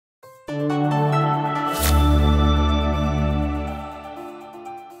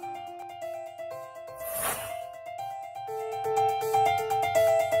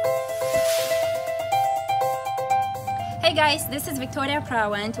guys, this is Victoria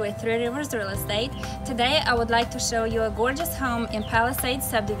Prawant with Three Rivers Real Estate. Today I would like to show you a gorgeous home in Palisades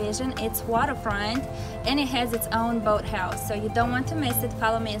subdivision. It's waterfront and it has its own boathouse, so you don't want to miss it.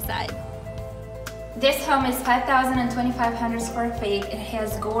 Follow me inside. This home is 5,000 and 2,500 square feet. It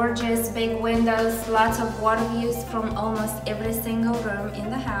has gorgeous big windows, lots of water views from almost every single room in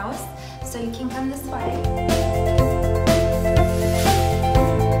the house, so you can come this way.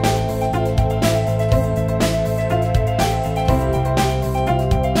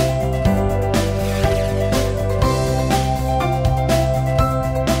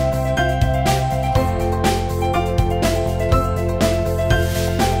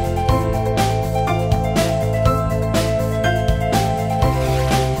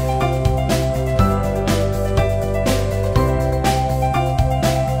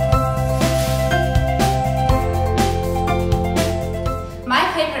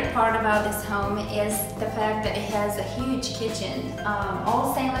 Part about this home is the fact that it has a huge kitchen,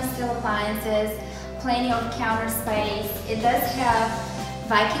 all stainless steel appliances, plenty of counter space. It does have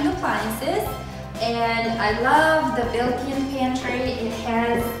Viking appliances, and I love the built-in pantry. It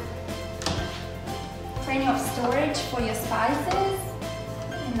has plenty of storage for your spices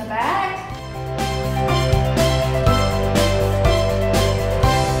in the back.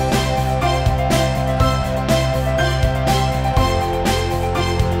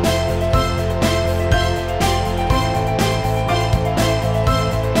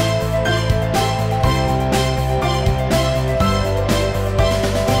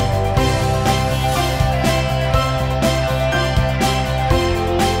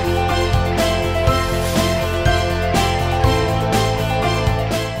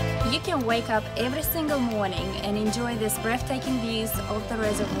 Wake up every single morning and enjoy these breathtaking views of the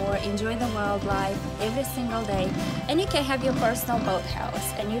reservoir, enjoy the wildlife every single day, and you can have your personal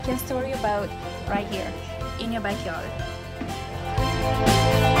boathouse and you can store your boat right here in your backyard.